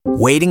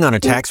Waiting on a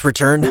tax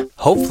return?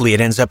 Hopefully it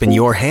ends up in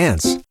your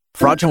hands.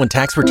 Fraudulent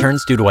tax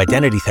returns due to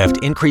identity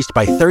theft increased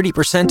by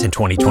 30% in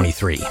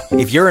 2023.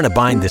 If you're in a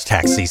bind this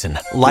tax season,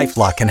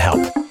 LifeLock can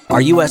help.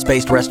 Our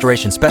U.S.-based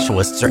restoration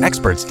specialists are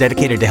experts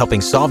dedicated to helping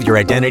solve your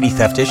identity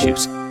theft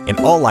issues. And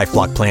all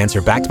LifeLock plans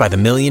are backed by the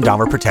 $1 Million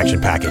Protection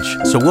Package.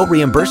 So we'll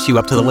reimburse you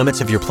up to the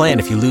limits of your plan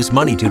if you lose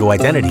money due to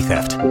identity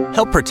theft.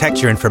 Help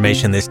protect your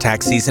information this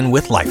tax season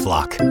with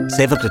LifeLock.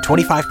 Save up to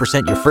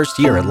 25% your first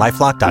year at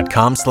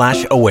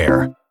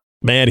LifeLock.com/aware.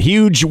 Man,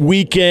 huge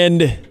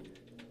weekend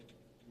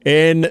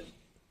in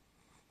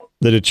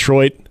the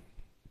Detroit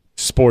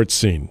sports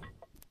scene.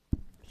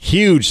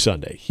 Huge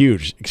Sunday.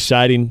 Huge.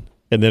 Exciting.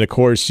 And then, of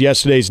course,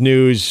 yesterday's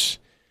news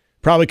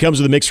probably comes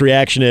with a mixed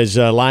reaction as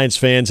Lions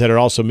fans that are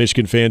also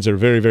Michigan fans are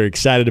very, very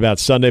excited about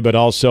Sunday, but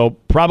also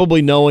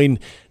probably knowing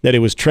that it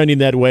was trending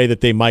that way,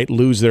 that they might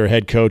lose their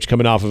head coach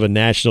coming off of a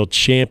national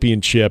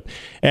championship.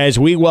 As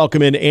we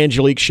welcome in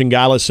Angelique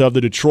Chengelis of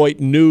the Detroit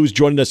News,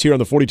 joining us here on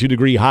the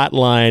 42-degree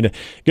hotline.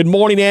 Good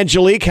morning,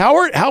 Angelique. How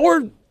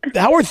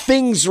are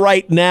things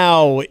right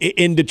now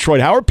in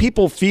Detroit? How are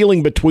people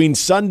feeling between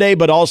Sunday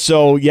but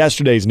also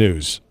yesterday's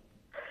news?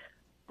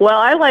 Well,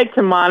 I like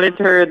to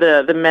monitor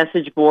the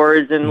message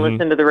boards and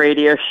listen to the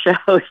radio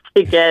shows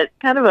to get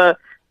kind of a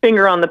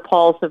finger on the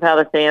pulse of how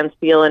the fans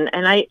feel. And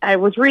I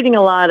was reading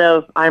a lot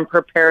of I'm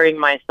preparing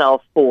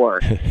myself for.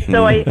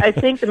 So I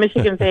think the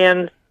Michigan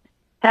fans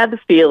had the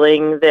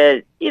feeling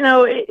that,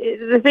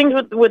 the things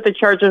with the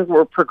Chargers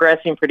were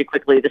progressing pretty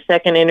quickly. The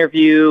second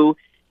interview,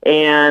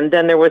 and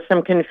then there was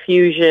some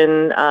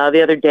confusion the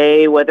other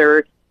day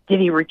whether did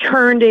he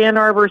return to Ann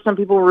Arbor. Some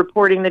people were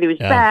reporting that he was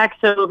back.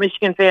 So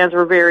Michigan fans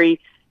were very...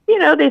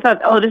 they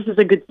thought, this is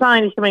a good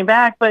sign, he's coming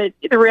back. But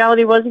the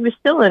reality was he was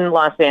still in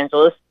Los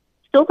Angeles,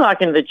 still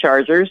talking to the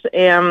Chargers.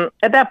 And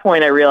at that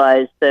point, I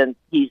realized that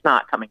he's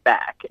not coming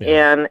back.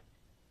 Yeah. And,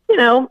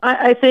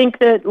 I think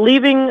that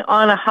leaving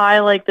on a high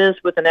like this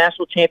with a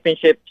national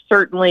championship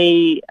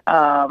certainly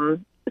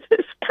kind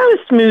of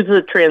smooths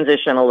the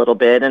transition a little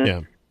bit.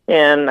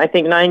 And I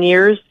think 9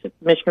 years,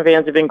 Michigan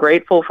fans have been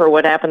grateful for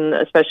what happened,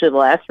 especially the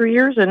last 3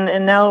 years,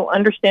 and now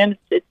understand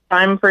it's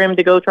time for him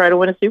to go try to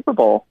win a Super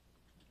Bowl.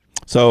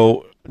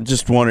 So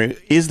just wondering,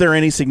 is there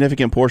any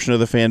significant portion of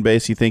the fan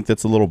base you think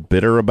that's a little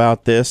bitter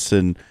about this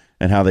and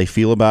how they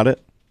feel about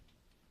it?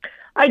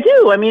 I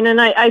do. I mean, and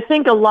I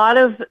think a lot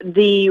of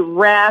the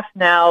wrath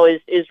now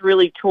is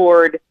really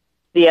toward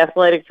the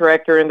athletic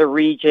director and the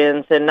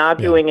regents and not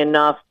doing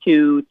enough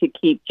to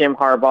keep Jim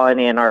Harbaugh in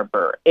Ann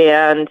Arbor.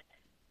 And,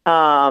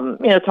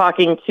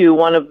 talking to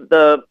one of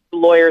the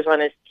lawyers on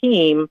his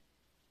team,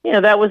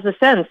 that was the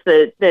sense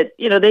that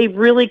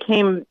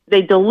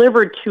they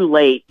delivered too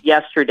late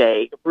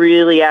yesterday,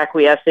 really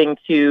acquiescing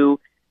to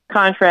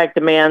contract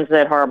demands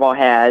that Harbaugh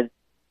had,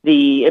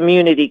 the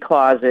immunity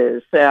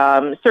clauses.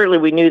 Certainly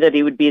we knew that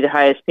he would be the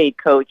highest paid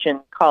coach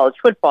in college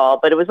football,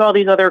 but it was all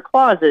these other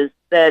clauses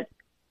that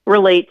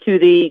relate to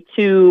the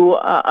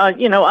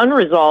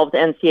unresolved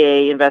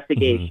NCAA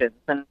investigations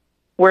and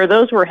where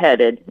those were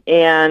headed.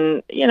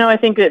 And, I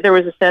think that there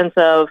was a sense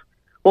of,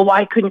 well,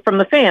 why couldn't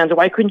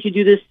you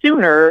do this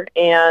sooner?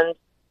 And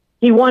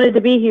he wanted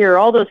to be here,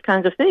 all those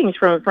kinds of things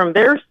from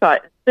their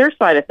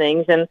side of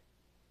things. And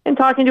in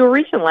talking to a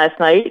regent last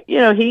night,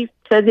 he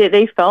said that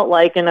they felt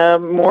like in a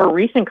more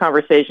recent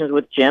conversations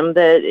with Jim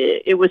that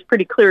it was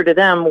pretty clear to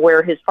them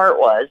where his heart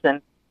was.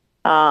 And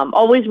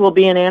always will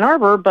be in Ann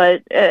Arbor,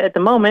 but at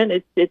the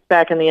moment it's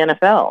back in the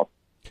NFL.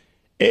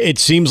 It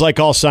seems like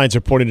all signs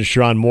are pointing to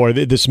Sherrone Moore.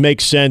 This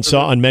makes sense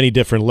on many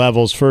different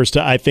levels. First,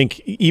 I think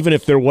even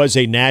if there was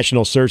a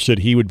national search that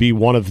he would be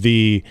one of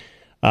the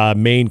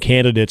main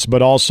candidates,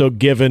 but also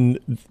given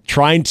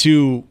trying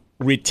to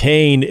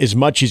retain as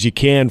much as you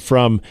can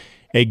from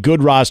a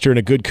good roster and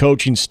a good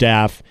coaching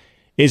staff,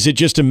 is it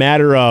just a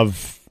matter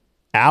of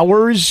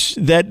hours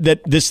that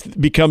this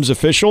becomes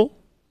official?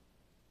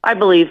 I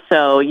believe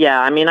so,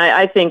 yeah. I mean,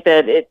 I think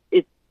that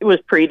it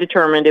was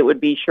predetermined it would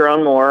be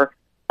Sherrone Moore.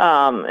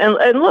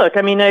 And look,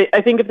 I mean,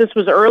 I think if this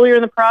was earlier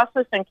in the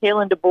process and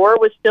Kalen DeBoer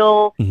was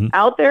still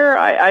out there,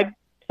 I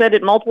said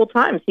it multiple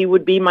times, he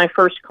would be my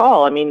first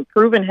call. I mean,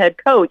 proven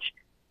head coach.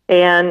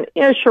 And,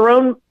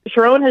 Sherrone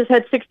has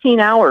had 16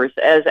 hours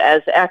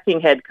as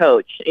acting head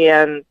coach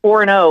and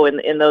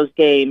 4-0 in those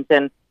games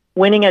and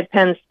winning at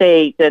Penn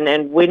State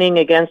and winning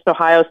against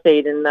Ohio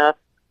State in the,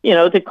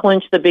 to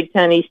clinch the Big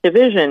Ten East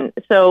Division.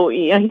 So,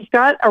 he's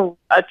got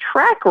a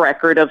track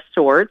record of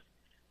sorts.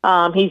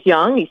 He's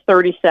young. He's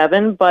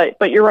 37, but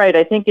you're right.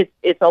 I think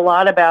it's a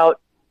lot about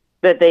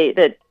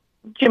that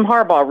Jim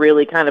Harbaugh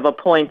really kind of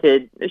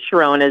appointed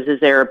Sherrone as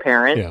his heir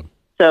apparent. Yeah.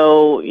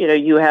 So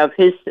you have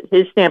his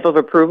stamp of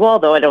approval,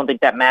 although I don't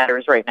think that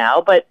matters right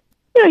now. But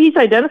he's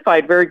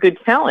identified very good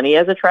talent. He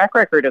has a track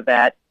record of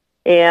that,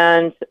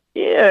 and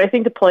I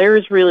think the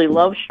players really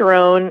love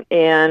Sherrone.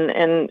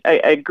 And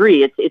I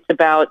agree. It's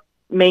about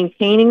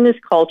maintaining this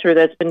culture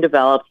that's been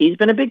developed. He's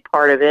been a big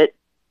part of it.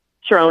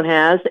 Sherrone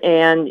has,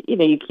 and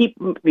you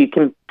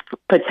can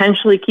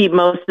potentially keep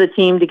most of the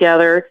team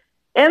together.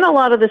 and a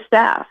lot of the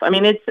staff. I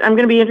mean, I'm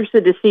going to be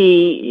interested to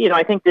see.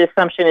 I think the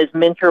assumption is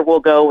Minter will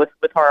go with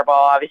Harbaugh,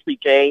 obviously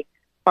Jay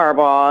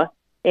Harbaugh,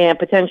 and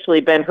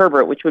potentially Ben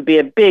Herbert, which would be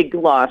a big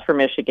loss for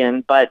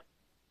Michigan. But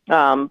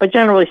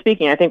generally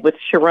speaking, I think with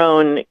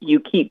Sharon, you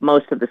keep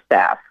most of the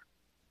staff.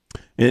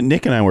 And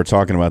Nick and I were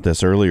talking about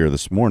this earlier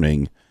this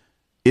morning.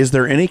 Is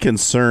there any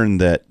concern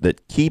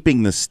that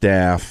keeping the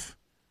staff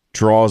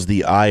draws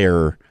the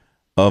ire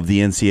of the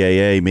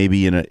NCAA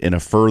maybe in a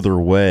further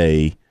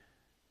way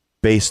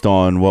based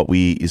on what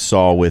we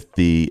saw with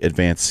the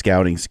advanced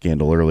scouting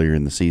scandal earlier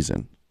in the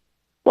season?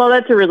 Well,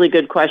 that's a really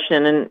good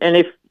question. And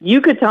if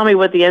you could tell me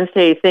what the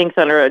NCAA thinks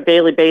on a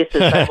daily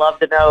basis, I'd love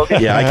to know.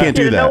 Yeah, I can't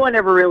do that. No one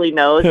ever really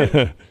knows.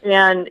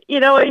 And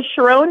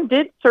Sharon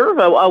did serve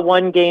a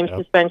one-game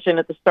suspension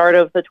at the start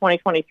of the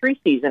 2023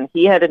 season.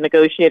 He had a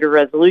negotiated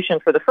resolution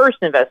for the first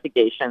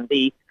investigation,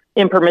 the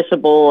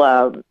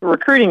impermissible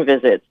recruiting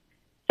visits.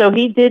 So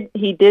he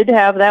did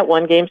have that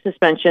one-game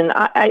suspension.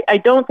 I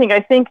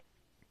think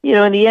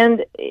in the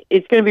end,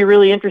 it's going to be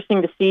really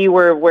interesting to see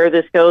where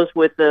this goes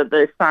with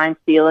the sign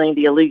stealing,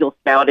 the illegal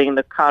scouting,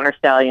 the Connor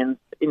Stallions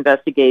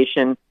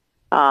investigation.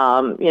 The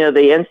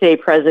NCAA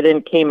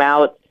president came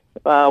out.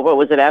 What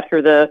was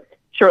it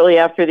shortly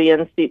after the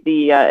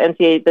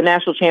NCAA, the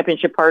national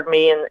championship,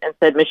 and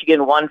said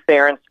Michigan won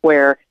fair and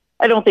square.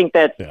 I don't think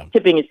that's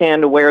tipping his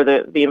hand to where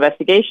the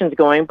investigation's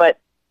going, but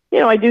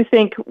I do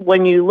think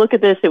when you look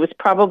at this, it was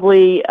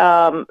probably.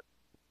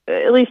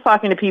 At least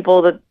talking to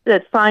people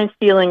that sign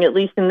stealing, at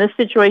least in this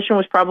situation,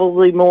 was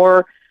probably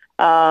more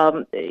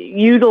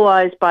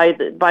utilized by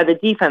the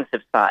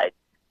defensive side.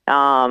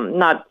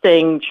 Not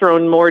saying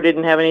Sharon Moore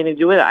didn't have anything to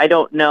do with it. I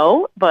don't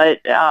know,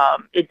 but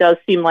it does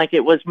seem like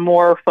it was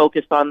more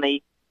focused on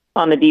the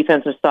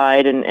defensive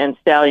side, and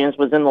Stallions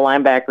was in the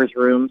linebackers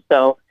room.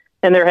 So,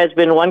 and there has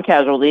been one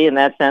casualty in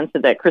that sense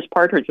that Chris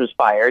Partridge was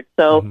fired.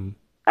 So. Mm-hmm.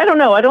 I don't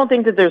know. I don't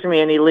think that there's going to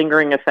be any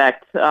lingering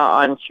effect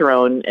on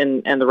Sharon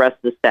and the rest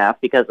of the staff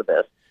because of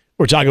this.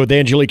 We're talking with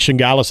Angelique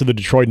Chengelis of the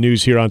Detroit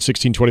News here on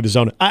 1620 The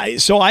Zone.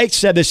 So I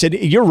said this, and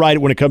you're right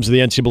when it comes to the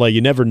NCAA.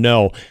 You never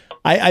know.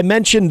 I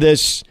mentioned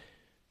this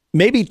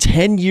maybe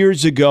 10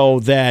 years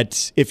ago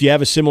that if you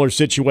have a similar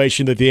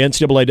situation that the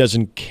NCAA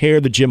doesn't care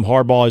that Jim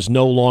Harbaugh is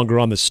no longer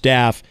on the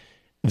staff,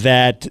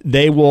 that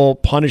they will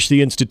punish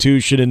the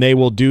institution and they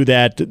will do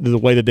that the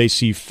way that they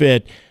see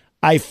fit.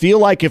 I feel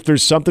like if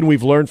there's something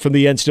we've learned from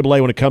the NCAA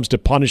when it comes to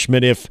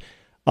punishment, if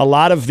a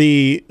lot of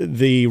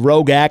the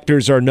rogue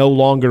actors are no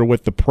longer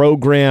with the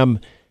program,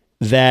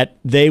 that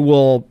they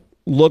will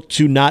look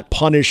to not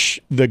punish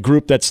the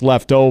group that's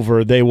left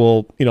over. They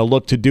will,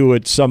 look to do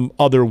it some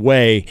other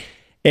way.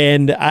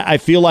 And I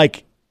feel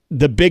like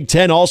the Big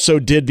Ten also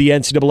did the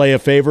NCAA a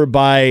favor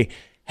by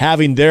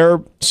having their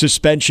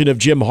suspension of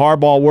Jim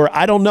Harbaugh, where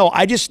I don't know.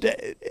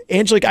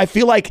 Angelique, I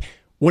feel like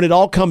when it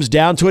all comes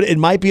down to it, it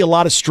might be a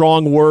lot of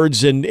strong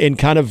words and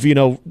kind of,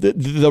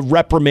 the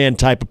reprimand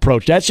type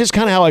approach. That's just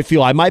kind of how I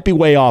feel. I might be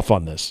way off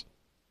on this.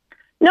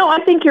 No, I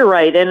think you're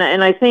right.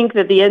 And I think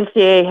that the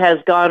NCAA has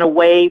gone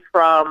away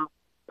from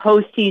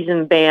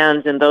postseason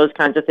bans and those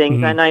kinds of things.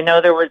 Mm-hmm. And I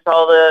know there was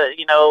all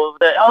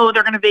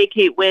they're going to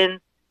vacate wins.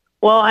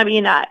 Well, I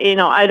mean,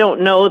 I don't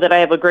know that I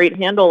have a great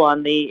handle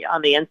on the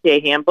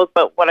NCAA handbook,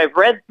 but what I've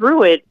read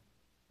through it,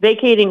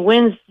 vacating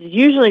wins is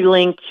usually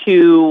linked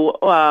to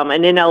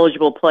an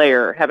ineligible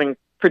player having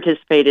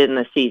participated in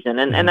the season,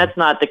 and that's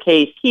not the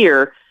case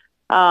here.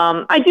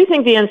 I do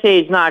think the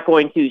NCAA is not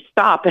going to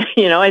stop.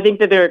 I think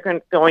that they're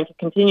going to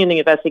continue the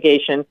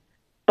investigation,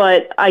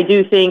 but I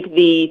do think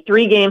the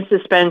 3-game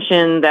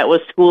suspension that was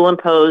school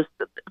imposed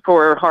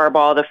for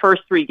Harbaugh, the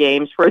first 3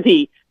 games for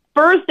the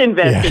first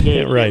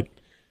investigation, yeah, right?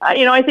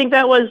 I think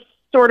that was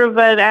sort of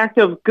an act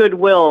of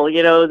goodwill,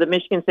 the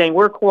Michigan saying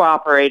we're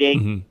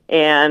cooperating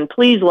and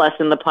please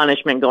lessen the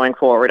punishment going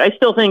forward. I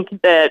still think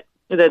that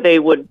they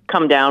would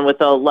come down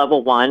with a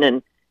level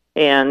 1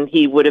 and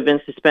he would have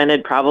been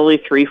suspended probably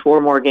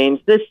 3-4 more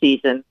games this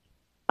season.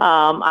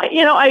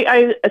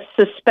 I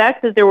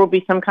suspect that there will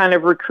be some kind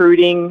of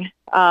recruiting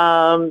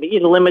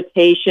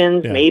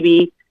limitations,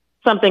 maybe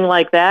something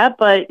like that.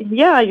 But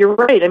yeah, you're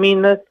right. I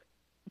mean,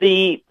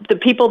 the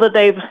people that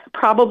they've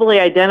probably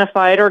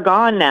identified are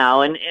gone now,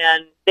 and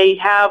the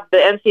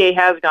NCAA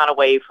has gone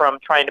away from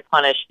trying to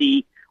punish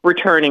the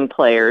returning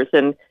players,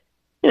 and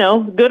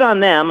good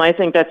on them. I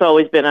think that's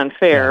always been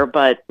unfair,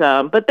 but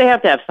they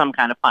have to have some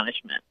kind of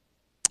punishment.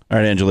 All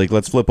right, Angelique,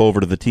 let's flip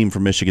over to the team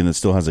from Michigan that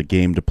still has a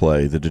game to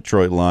play, the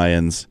Detroit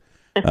Lions.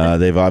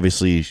 They've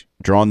obviously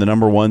drawn the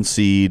number 1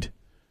 seed,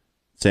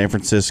 San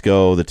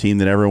Francisco, the team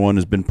that everyone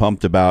has been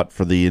pumped about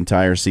for the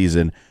entire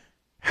season.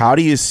 How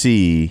do you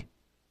see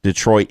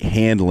Detroit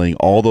handling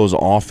all those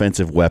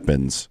offensive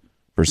weapons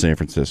for San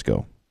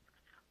Francisco?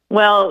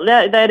 Well,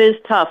 that is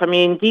tough. I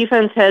mean,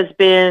 defense has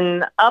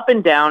been up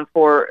and down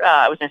for,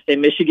 I was going to say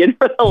Michigan,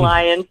 for the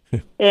Lions.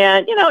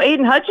 And,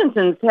 Aiden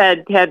Hutchinson's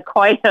had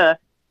quite a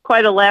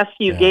last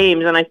few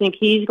games, and I think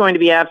he's going to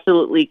be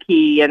absolutely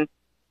key. And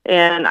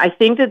I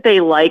think that they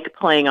like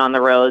playing on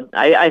the road.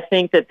 I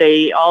think that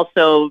they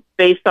also,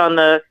 based on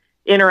the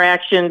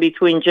interaction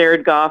between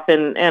Jared Goff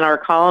and our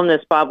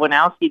columnist, Bob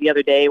Winowski, the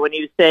other day when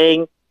he was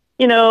saying,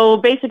 you know,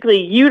 basically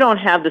you don't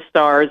have the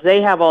stars,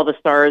 they have all the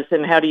stars,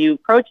 and how do you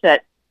approach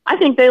that? I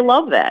think they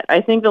love that.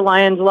 I think the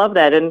Lions love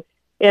that. And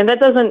that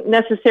doesn't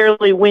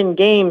necessarily win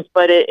games,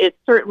 but it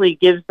certainly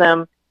gives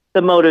them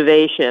the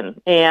motivation.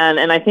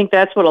 And I think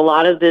that's what a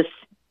lot of this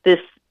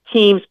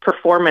team's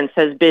performance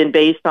has been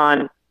based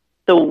on,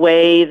 the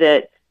way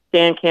that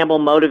Dan Campbell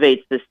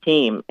motivates this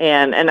team.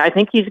 And I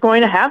think he's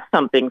going to have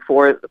something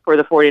for the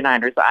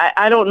 49ers.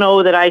 I don't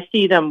know that I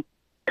see them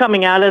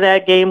coming out of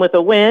that game with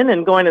a win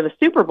and going to the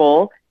Super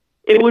Bowl.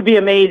 It would be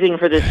amazing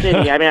for this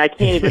city. I mean, I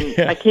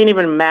can't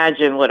even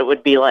imagine what it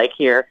would be like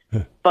here.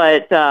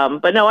 But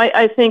no,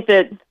 I think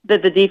that the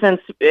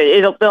defense,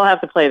 they'll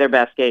have to play their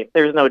best game.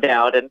 There's no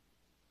doubt. And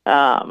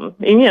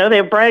you know, they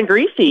have Brian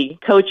Griese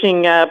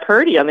coaching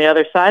Purdy on the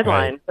other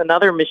sideline. Right.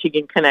 Another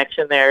Michigan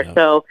connection there. Yeah.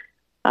 So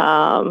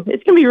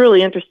it's going to be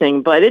really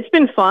interesting. But it's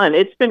been fun.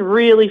 It's been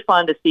really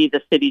fun to see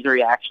the city's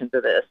reaction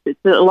to this. It's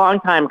a long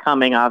time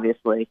coming,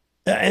 obviously.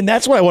 And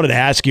that's what I wanted to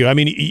ask you. I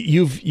mean,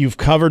 you've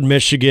covered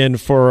Michigan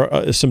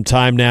for some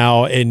time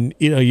now, and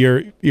you know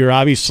you're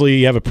obviously,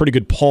 you have a pretty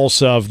good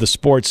pulse of the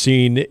sports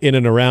scene in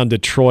and around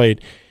Detroit.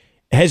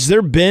 Has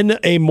there been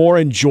a more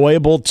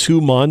enjoyable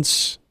 2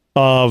 months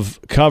of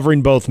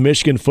covering both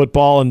Michigan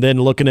football and then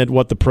looking at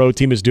what the pro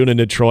team is doing in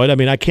Detroit? I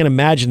mean, I can't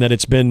imagine that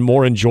it's been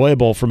more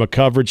enjoyable from a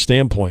coverage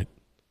standpoint.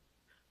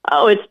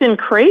 Oh, it's been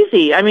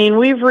crazy. I mean,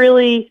 we've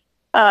really.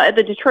 At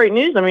the Detroit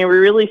News, I mean, we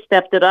really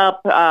stepped it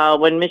up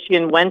when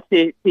Michigan went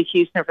to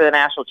Houston for the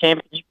national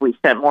championship. We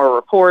sent more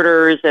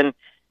reporters, and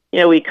you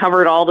know, we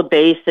covered all the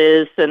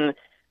bases, and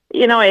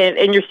you know,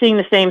 and you're seeing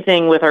the same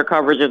thing with our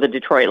coverage of the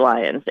Detroit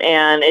Lions,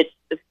 and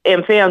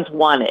fans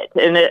want it,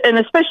 and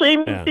especially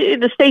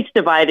the state's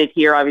divided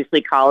here.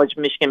 Obviously, college,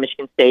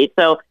 Michigan State,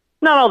 so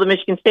not all the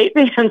Michigan State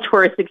fans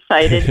were as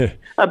excited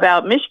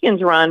about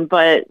Michigan's run,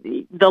 but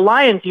the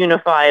Lions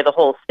unify the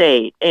whole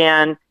state,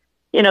 and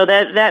you know,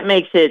 that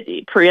makes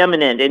it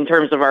preeminent in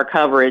terms of our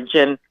coverage.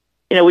 And,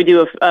 you know, we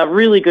do a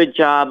really good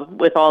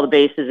job with all the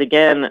bases,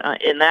 again,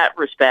 in that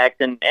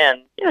respect. And,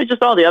 you know,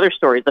 just all the other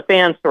stories, the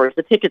fan stories,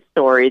 the ticket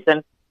stories.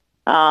 And,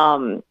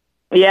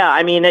 yeah,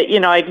 I mean, you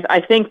know, I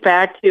think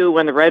back to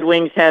when the Red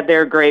Wings had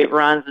their great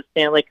runs, the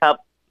Stanley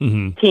Cup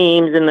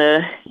teams,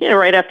 and you know,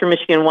 right after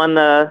Michigan won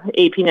the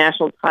AP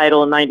national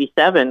title in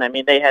 '97. I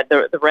mean, they had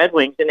the Red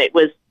Wings, and it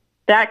was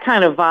that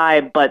kind of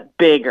vibe, but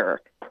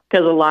bigger.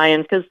 Because of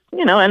Lions, because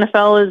you know,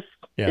 NFL is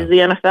the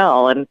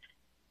NFL, and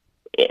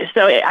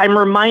so I'm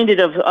reminded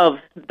of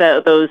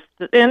those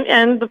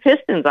and the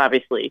Pistons,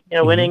 obviously, you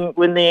know, winning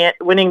the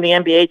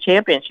NBA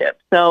championship.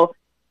 So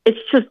it's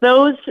just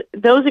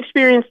those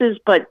experiences,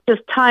 but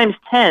just times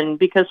 10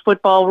 because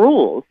football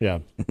rules. Yeah.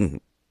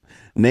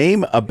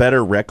 Name a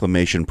better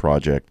reclamation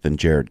project than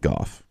Jared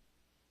Goff.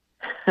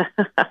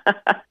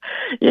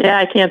 Yeah,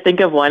 I can't think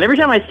of one. Every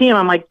time I see him,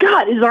 I'm like,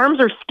 God, his arms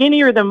are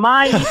skinnier than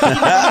mine.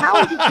 How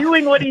is he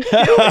doing what he's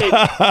doing?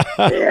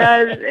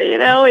 You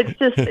know, it's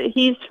just,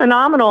 he's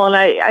phenomenal. And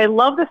I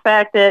love the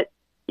fact that,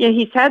 you know,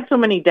 he's had so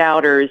many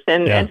doubters,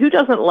 and who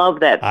doesn't love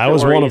that story? I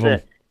was one of them.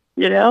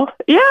 You know?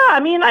 Yeah, I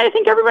mean, I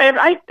think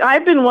everybody,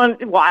 I've been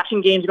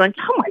watching games going,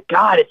 oh my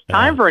God, it's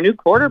time for a new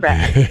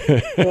quarterback.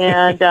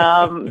 And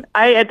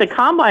at the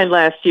Combine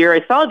last year,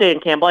 I saw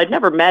Dan Campbell. I'd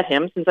never met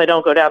him since I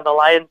don't go down to the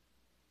Lions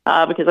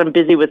because I'm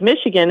busy with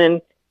Michigan,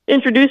 and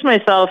introduced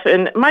myself,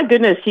 and my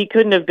goodness, he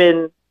couldn't have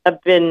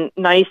been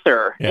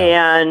nicer.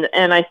 Yeah.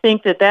 And I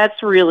think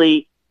that's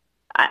really,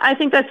 I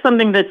think that's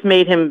something that's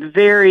made him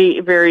very,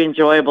 very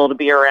enjoyable to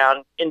be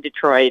around in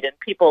Detroit, and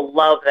people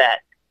love that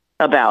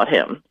about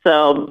him.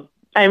 So,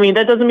 I mean,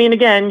 that doesn't mean,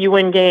 again, you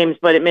win games,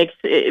 but it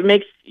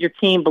makes your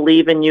team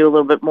believe in you a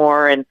little bit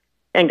more, and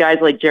guys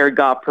like Jared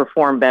Goff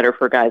perform better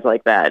for guys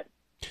like that.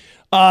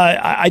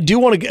 I do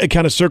want to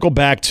kind of circle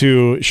back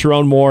to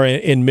Sharon Moore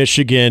in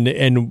Michigan,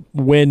 and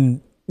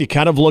when you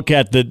kind of look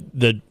at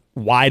the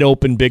wide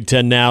open Big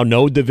Ten now,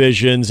 no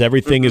divisions,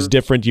 everything is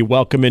different. You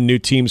welcome in new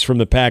teams from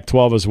the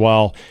Pac-12 as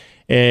well,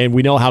 and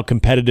we know how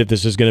competitive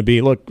this is going to be.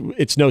 Look,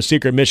 it's no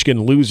secret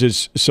Michigan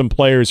loses some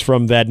players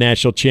from that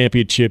national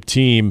championship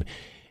team.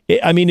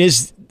 I mean,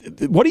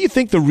 what do you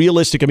think the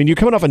realistic? I mean, you're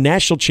coming off a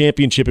national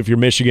championship if you're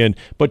Michigan,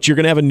 but you're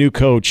going to have a new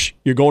coach.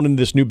 You're going into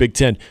this new Big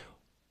Ten.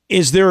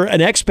 Is there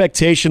an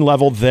expectation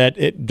level that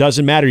it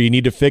doesn't matter, you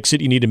need to fix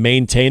it, you need to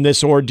maintain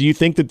this, or do you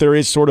think that there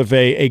is sort of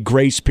a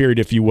grace period,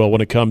 if you will,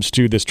 when it comes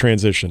to this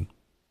transition?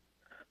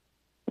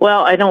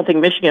 Well, I don't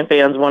think Michigan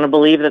fans want to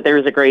believe that there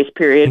is a grace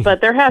period,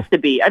 but there has to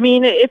be. I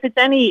mean, if it's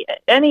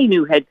any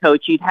new head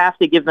coach, you'd have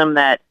to give them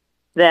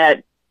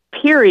that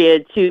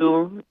period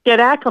to get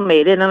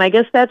acclimated, and I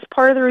guess that's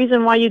part of the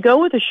reason why you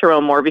go with a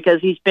Sharon Moore, because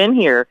he's been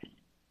here.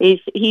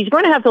 He's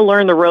going to have to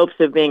learn the ropes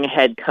of being a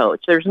head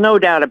coach. There's no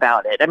doubt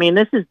about it. I mean,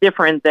 this is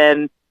different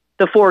than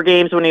the 4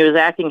 games when he was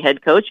acting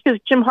head coach, because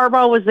Jim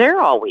Harbaugh was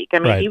there all week. I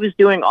mean, He was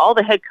doing all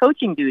the head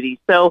coaching duties.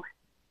 So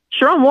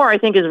Sharon Moore, I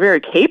think, is very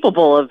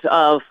capable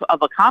of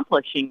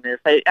accomplishing this.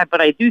 But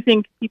I do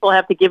think people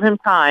have to give him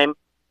time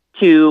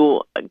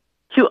to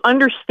to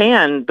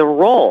understand the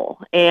role.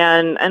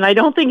 And I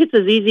don't think it's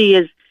as easy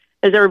as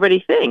everybody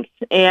thinks.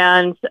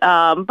 And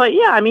but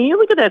yeah, I mean, you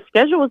look at that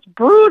schedule; it's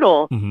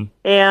brutal,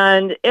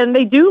 and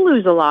they do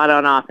lose a lot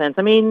on offense.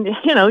 I mean,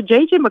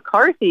 J.J.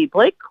 McCarthy,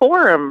 Blake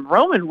Corum,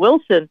 Roman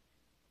Wilson,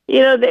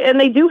 and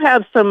they do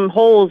have some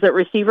holes at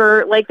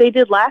receiver, like they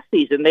did last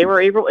season. They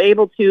were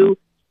able to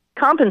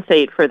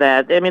compensate for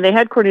that. I mean, they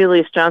had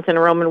Cornelius Johnson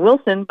and Roman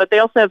Wilson, but they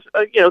also have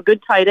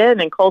good tight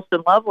end and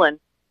Colston Loveland.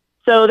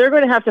 So they're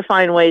going to have to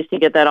find ways to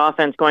get that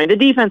offense going. The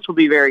defense will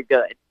be very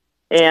good.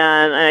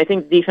 And I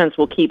think defense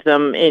will keep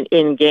them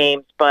in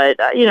games. But,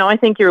 I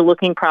think you're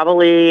looking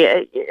probably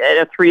at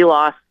a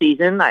 3-loss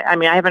season. I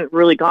mean, I haven't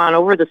really gone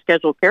over the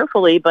schedule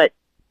carefully, but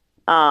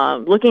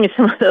looking at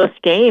some of those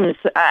games,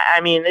 I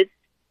mean,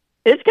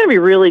 it's going to be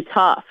really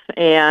tough.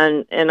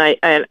 And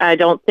I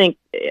don't think,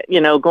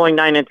 going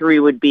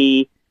 9-3 would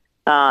be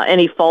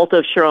any fault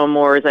of Sharon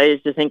Moore's. I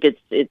just think it's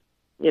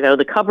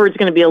the cupboard's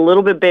going to be a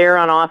little bit bare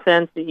on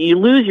offense. You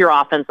lose your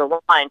offensive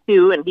line,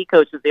 too, and he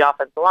coaches the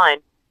offensive line.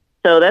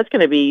 So that's going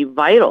to be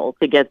vital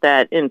to get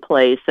that in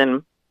place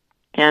and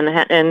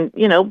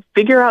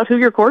figure out who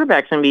your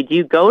quarterback's going to be. Do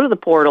you go to the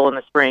portal in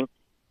the spring?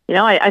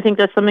 I think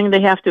that's something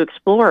they have to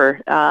explore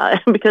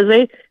because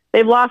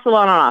they've lost a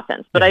lot on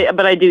offense. But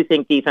I do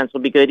think defense will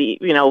be good.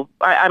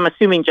 I'm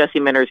assuming Jesse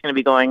Minter is going to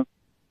be going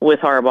with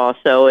Harbaugh,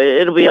 so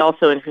it'll be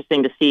also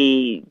interesting to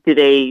see do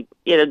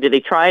they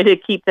try to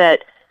keep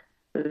that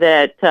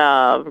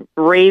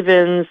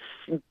Ravens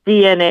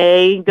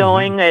DNA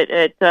going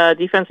at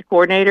defensive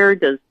coordinator?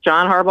 Does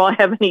John Harbaugh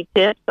have any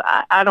tips?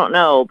 I don't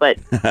know, but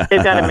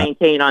they've got to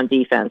maintain on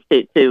defense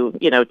to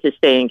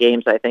stay in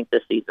games, I think,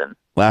 this season.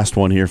 Last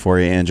one here for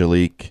you,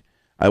 Angelique.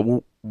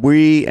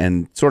 We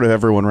and sort of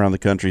everyone around the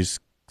country's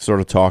sort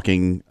of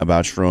talking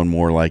about Sharon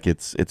Moore like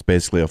it's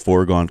basically a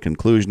foregone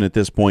conclusion at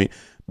this point,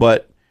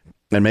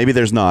 and maybe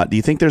there's not. Do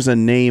you think there's a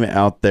name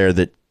out there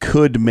that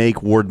could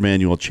make Ward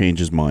Manuel change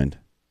his mind?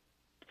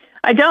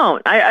 I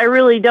don't. I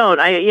really don't.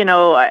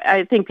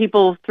 I think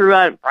people threw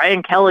out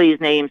Brian Kelly's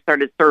name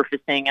started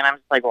surfacing, and I'm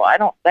just like, well, I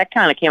don't. That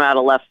kind of came out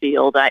of left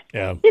field. I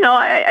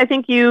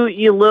think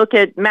you look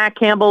at Matt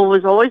Campbell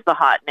was always the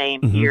hot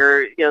name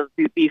here,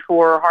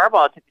 before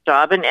Harbaugh took the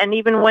job, and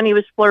even when he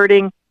was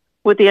flirting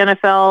with the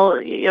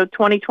NFL,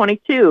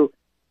 2022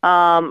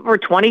 or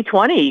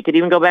 2020, you could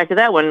even go back to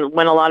that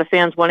when a lot of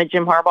fans wanted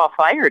Jim Harbaugh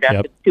fired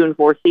after the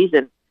 2-4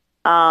 season.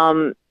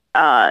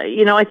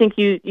 I think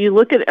you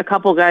look at a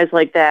couple guys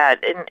like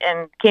that,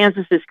 and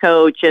Kansas's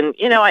coach, and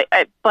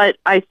but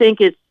I think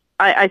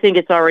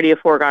it's already a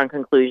foregone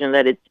conclusion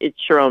that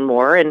it's Sharon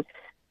Moore, and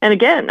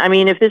again, I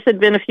mean, if this had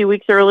been a few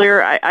weeks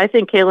earlier, I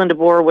think Kalen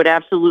DeBoer would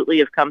absolutely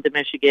have come to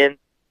Michigan.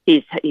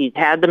 He's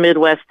had the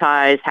Midwest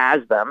ties,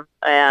 has them,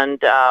 and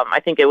I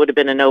think it would have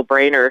been a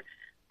no-brainer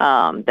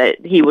that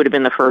he would have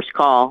been the first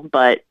call,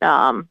 but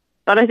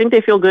I think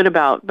they feel good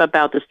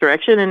about this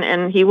direction,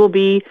 and he will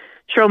be.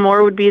 Sharon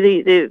Moore would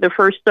be the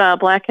first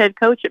black head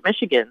coach at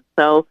Michigan.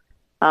 So,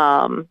 it's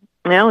going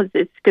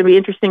to be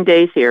interesting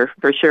days here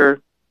for sure.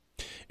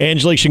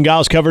 Angelique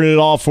Chengelis covering it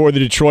all for the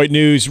Detroit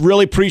News.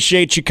 Really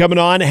appreciate you coming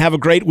on. Have a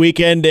great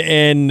weekend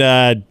and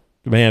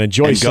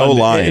enjoy and Sunday. Go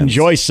Lions.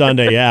 Enjoy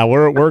Sunday. Yeah,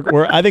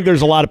 we're. I think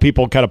there's a lot of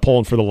people kind of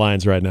pulling for the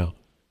Lions right now.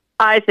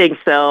 I think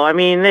so. I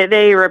mean,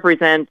 they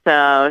represent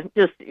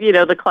just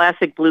the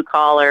classic blue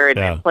collar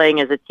and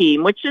playing as a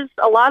team, which is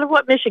a lot of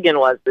what Michigan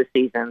was this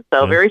season.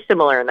 So very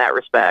similar in that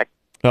respect.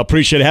 I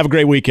appreciate it. Have a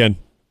great weekend.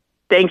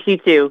 Thanks, you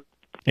too.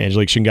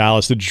 Angelique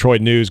Chengelis, the Detroit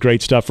News.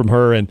 Great stuff from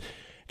her. And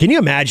can you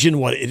imagine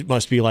what it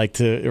must be like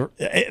to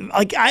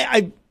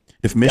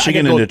if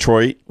Michigan and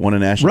Detroit won a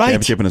national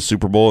championship and a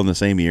Super Bowl in the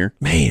same year?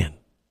 Man.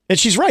 And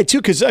she's right too,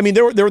 because I mean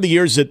there were the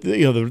years that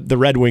the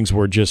Red Wings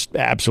were just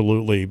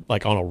absolutely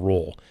like on a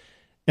roll.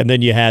 And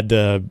then you had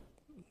the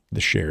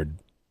shared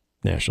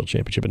national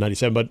championship in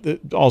 '97,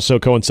 but also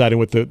coinciding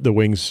with the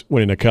Wings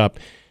winning a cup.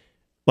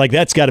 Like,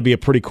 that's got to be a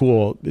pretty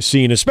cool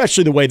scene,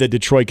 especially the way that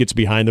Detroit gets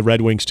behind the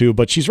Red Wings, too.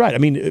 But she's right. I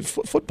mean,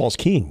 football's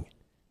king.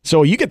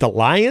 So you get the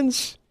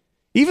Lions.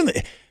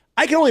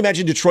 I can only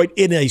imagine Detroit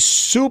in a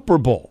Super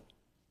Bowl.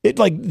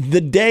 Like,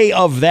 the day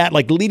of that,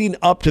 like, leading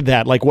up to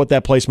that, like, what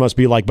that place must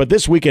be like. But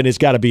this weekend has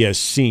got to be a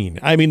scene.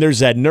 I mean, there's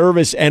that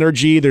nervous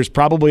energy. There's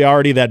probably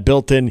already that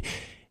built-in,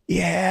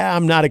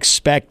 I'm not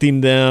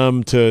expecting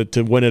them to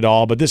win it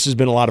all, but this has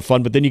been a lot of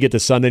fun. But then you get to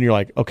Sunday and you're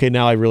like, okay,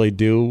 now I really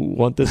do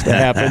want this to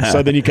happen.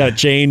 So then you kind of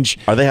change.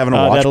 Are they having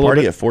a watch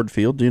party at Ford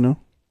Field? Do you know?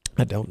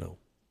 I don't know.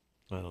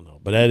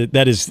 But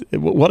that is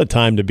what a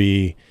time to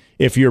be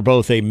if you're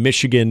both a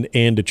Michigan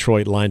and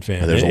Detroit Line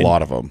fan. There's a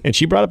lot of them. And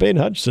she brought up Aiden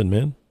Hutchinson,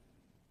 man.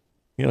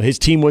 His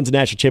team wins the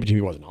national championship.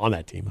 He wasn't on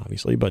that team,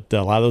 obviously, but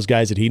a lot of those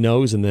guys that he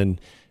knows and then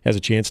has a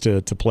chance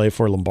to play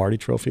for a Lombardi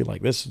trophy,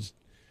 like this is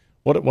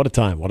what a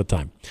time. What a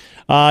time.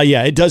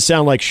 It does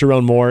sound like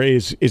Sharon Moore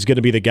is going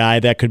to be the guy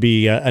that could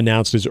be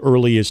announced as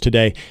early as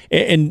today.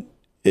 And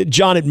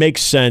John, it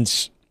makes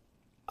sense.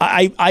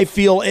 I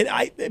feel,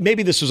 and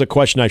maybe this was a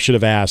question I should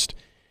have asked.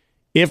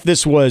 If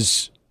this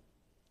was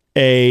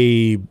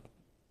a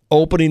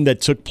opening that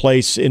took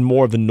place in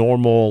more of the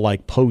normal,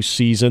 like,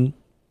 postseason,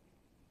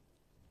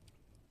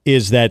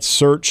 is that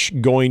search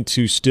going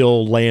to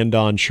still land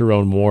on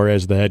Sharon Moore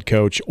as the head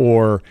coach?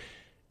 Or,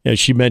 as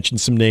she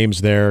mentioned some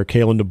names there,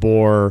 Kalen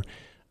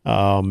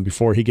DeBoer,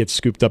 before he gets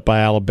scooped up by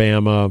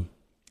Alabama.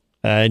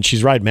 And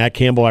she's right, Matt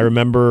Campbell, I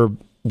remember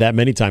that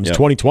many times. Yep.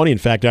 2020, in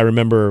fact, I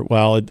remember,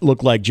 well, it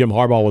looked like Jim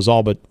Harbaugh was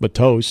all but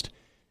toast.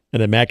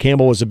 And then Matt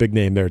Campbell was a big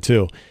name there,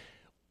 too.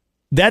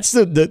 That's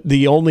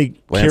the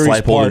only Lance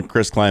curious Leipold part. And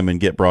Chris Kleiman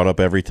get brought up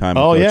every time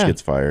a coach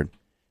gets fired.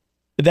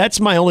 That's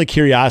my only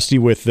curiosity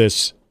with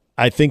this.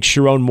 I think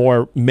Sharon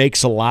Moore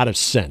makes a lot of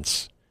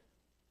sense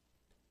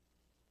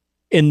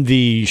in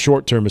the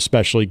short term,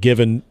 especially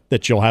given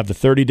that you'll have the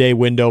 30-day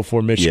window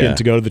for Michigan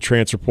to go to the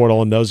transfer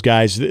portal, and those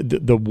guys,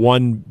 the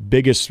one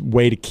biggest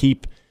way to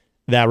keep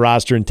that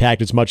roster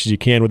intact as much as you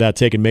can without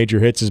taking major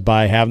hits is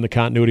by having the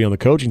continuity on the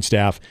coaching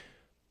staff.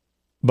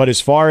 But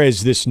as far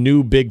as this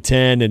new Big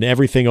Ten and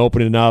everything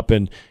opening up,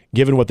 and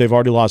given what they've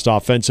already lost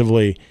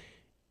offensively,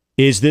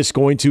 is this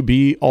going to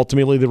be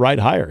ultimately the right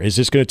hire? Is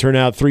this going to turn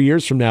out 3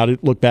 years from now to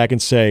look back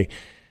and say,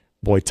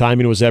 boy,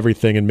 timing was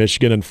everything, and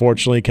Michigan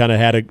unfortunately kind of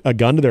had a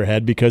gun to their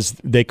head because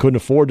they couldn't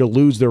afford to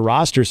lose their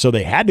roster, so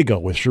they had to go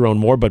with Sharon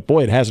Moore, but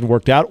boy, it hasn't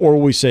worked out? Or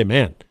will we say,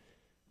 man,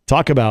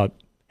 talk about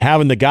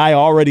having the guy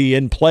already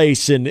in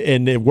place and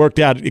it worked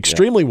out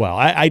extremely well.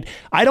 I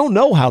don't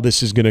know how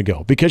this is going to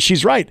go because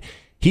she's right.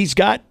 He's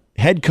got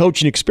head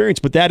coaching experience,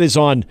 but that is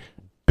on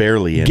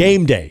barely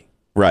game day.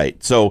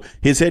 Right. So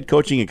his head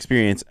coaching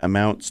experience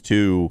amounts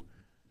to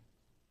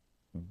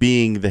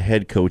being the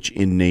head coach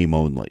in name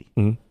only.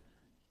 Mm-hmm.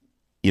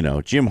 You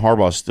know, Jim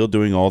Harbaugh is still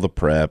doing all the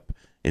prep.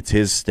 It's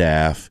his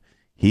staff.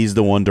 He's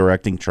the one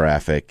directing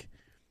traffic.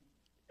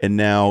 And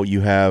now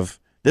you have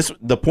this,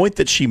 the point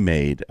that she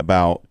made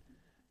about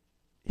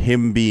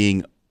him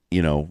being,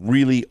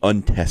 really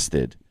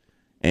untested,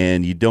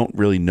 and you don't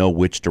really know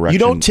which direction. You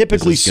don't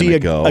typically see a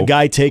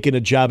guy taking a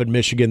job at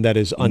Michigan that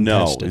is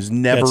untested. No, he's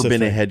never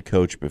been a head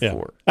coach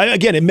before. Yeah.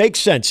 Again, it makes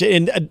sense,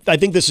 and I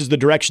think this is the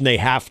direction they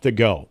have to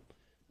go.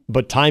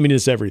 But timing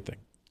is everything.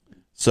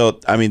 So,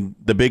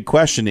 the big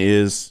question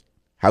is,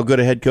 how good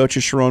a head coach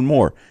is Sharon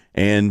Moore?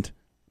 And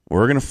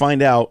we're going to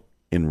find out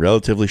in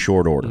relatively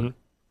short order. Mm-hmm.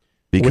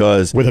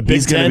 Because with a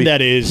Big Ten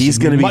that is he's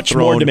going to be much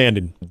more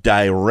demanding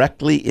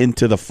directly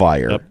into the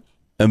fire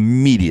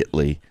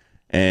immediately.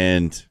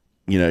 And,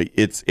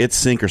 it's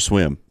sink or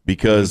swim.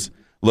 Because,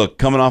 look,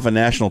 coming off a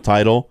national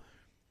title,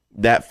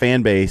 that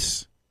fan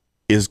base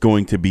is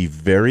going to be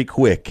very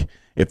quick.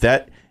 If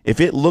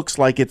it looks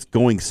like it's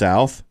going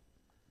south,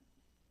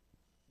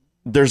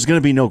 there's going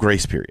to be no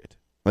grace period.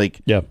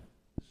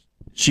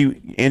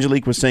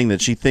 Angelique was saying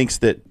that she thinks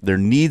that there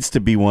needs to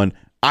be one.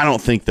 I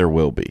don't think there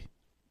will be.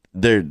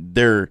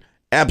 There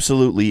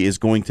absolutely is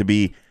going to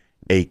be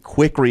a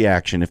quick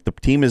reaction. If the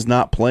team is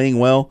not playing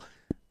well,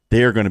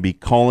 they are going to be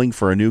calling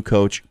for a new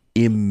coach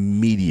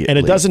immediately. And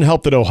it doesn't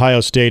help that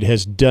Ohio State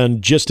has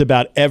done just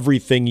about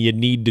everything you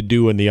need to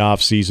do in the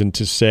offseason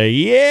to say,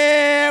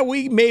 yeah,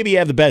 we maybe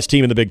have the best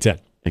team in the Big Ten.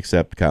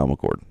 Except Kyle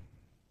McCord.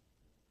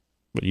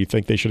 But you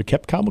think they should have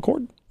kept Kyle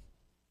McCord?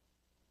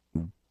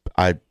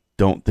 I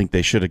don't think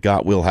they should have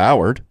got Will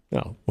Howard.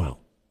 Oh, well.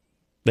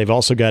 They've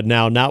also got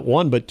now not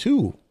one but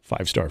two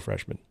 5-star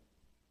freshmen.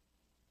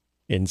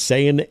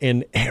 Insane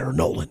and Aaron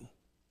Nolan.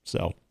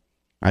 So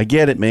I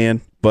get it,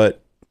 man,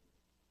 but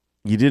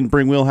you didn't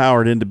bring Will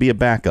Howard in to be a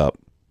backup.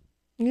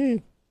 Yeah.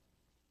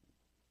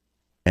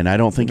 And I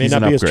don't think he's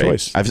an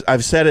upgrade.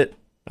 I've said it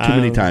too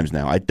many times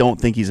now. I don't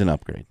think he's an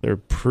upgrade. They're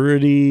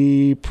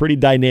pretty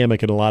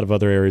dynamic in a lot of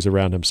other areas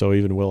around him, so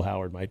even Will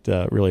Howard might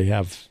really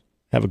have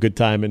a good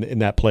time in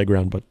that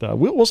playground. But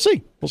we'll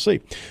see. We'll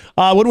see.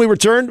 When we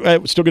return,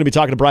 we're still going to be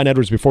talking to Brian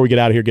Edwards before we get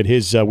out of here, get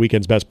his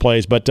weekend's best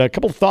plays. But a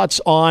couple of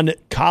thoughts on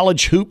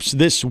college hoops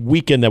this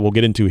weekend that we'll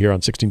get into here on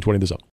 1620 The Zone.